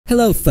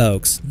Hello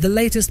folks, the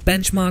latest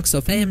benchmarks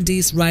of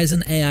AMD's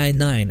Ryzen AI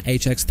 9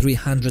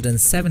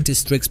 HX370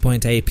 Strix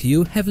Point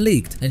APU have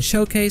leaked and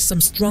showcase some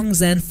strong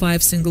Zen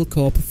 5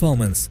 single-core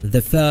performance.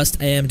 The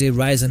first AMD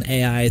Ryzen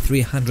AI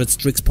 300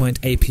 Strix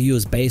Point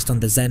APUs based on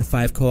the Zen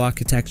 5 core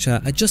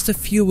architecture are just a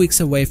few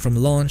weeks away from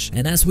launch,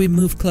 and as we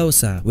move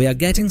closer, we are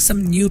getting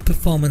some new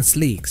performance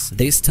leaks.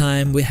 This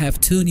time we have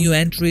two new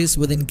entries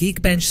within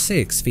Geekbench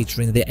 6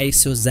 featuring the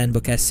ASUS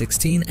Zenbook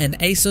S16 and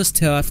ASUS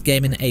TUF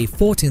Gaming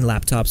A14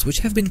 laptops, which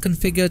have been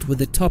configured with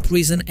the top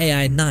Ryzen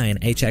AI 9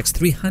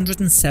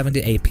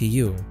 HX370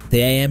 APU. The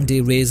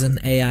AMD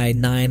Ryzen AI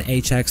 9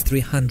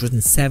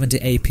 HX370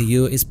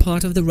 APU is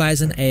part of the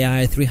Ryzen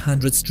AI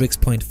 300 Strix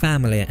Point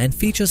family and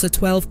features a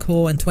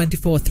 12-core and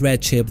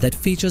 24-thread chip that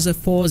features a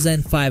 4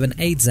 Zen 5 and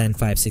 8 Zen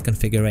 5C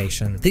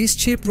configuration. This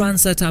chip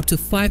runs at up to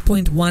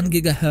 5.1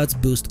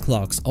 GHz boost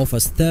clocks,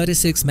 offers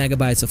 36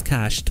 MB of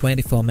cache,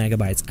 24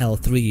 MB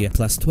L3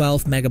 plus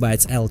 12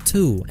 MB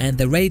L2, and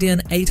the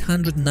Radeon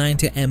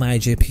 890M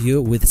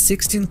iGPU with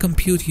 16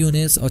 compute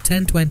units or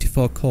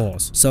 1024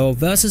 cores. So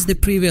versus the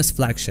previous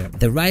flagship,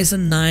 the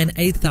Ryzen 9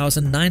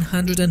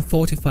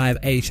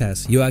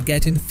 8945HS, you are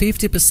getting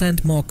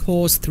 50% more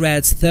cores,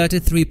 threads,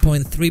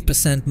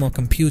 33.3% more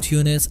compute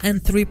units,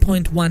 and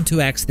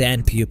 3.12x the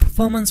NPU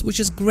performance,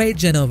 which is great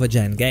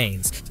gen-over-gen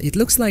gains. It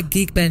looks like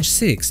Geekbench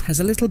 6 has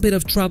a little bit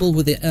of trouble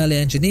with the early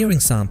engineering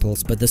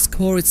samples, but the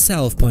score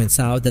itself points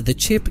out that the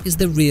chip is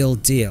the real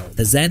deal.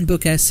 The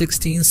Zenbook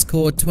S16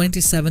 scored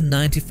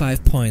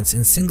 2795 points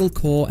in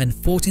single-core and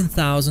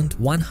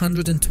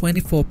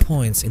 14,124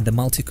 points in the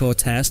multi-core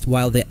test,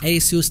 while the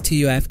ASUS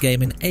TUF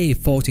Gaming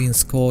A14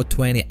 scored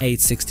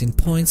 2816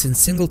 points in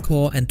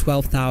single-core and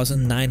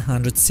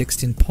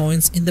 12,916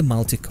 points in the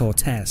multi-core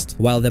test.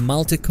 While the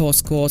multi-core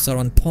scores are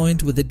on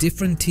point with the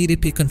different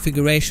TDP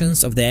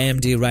configurations of the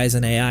AMD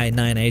Ryzen AI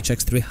 9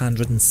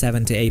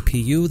 HX370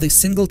 APU, the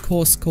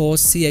single-core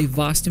scores see a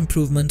vast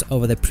improvement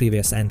over the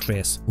previous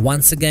entries.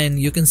 Once again,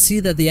 you can see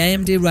that the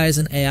AMD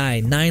Ryzen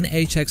AI 9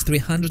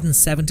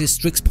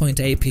 HX370 Strix Point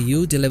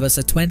APU delivers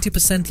a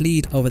 20%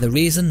 lead over the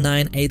Ryzen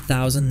 9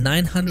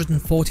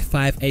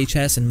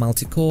 8945HS in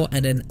multi-core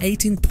and an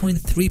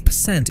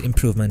 18.3%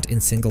 improvement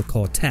in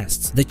single-core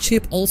tests. The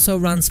chip also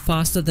runs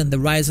faster than the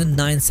Ryzen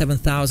 9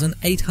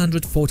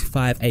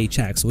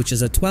 7845HX, which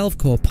is a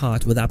 12-core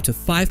part with up to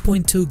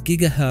 5.2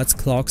 GHz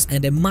clocks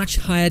and a much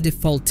higher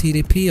default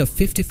TDP of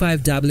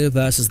 55W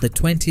versus the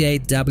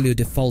 28W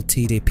default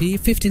TDP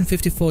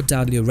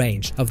 1554W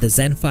range of the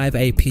Zen 5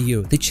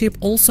 APU. The chip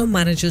also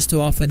manages to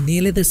offer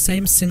nearly the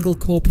same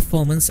single-core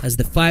performance as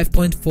the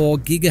 5.4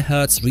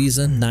 GHz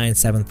Ryzen 9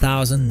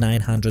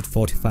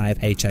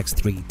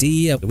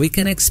 7945HX3D. We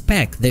can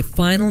expect the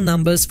final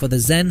numbers for the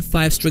Zen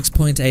 5 Strix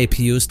Point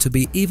APUs to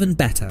be even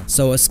better,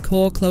 so a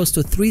score close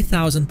to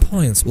 3000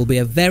 points will be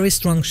a very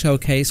strong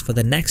showcase for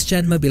the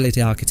next-gen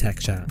mobility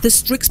architecture. The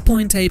Strix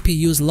Point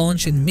APUs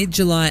launch in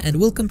mid-July and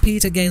will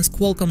compete against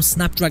Qualcomm's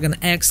Snapdragon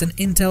X and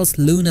Intel's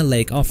Lunar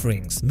Lake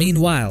offerings.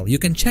 Meanwhile, you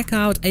can check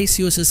out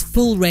ASUS's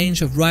full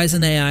range of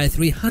Ryzen AI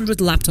 300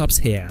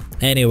 laptops here.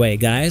 Anyway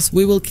guys,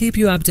 we will keep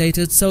you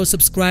updated, so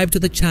subscribe to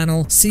the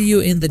channel. See you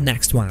in the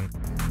next one.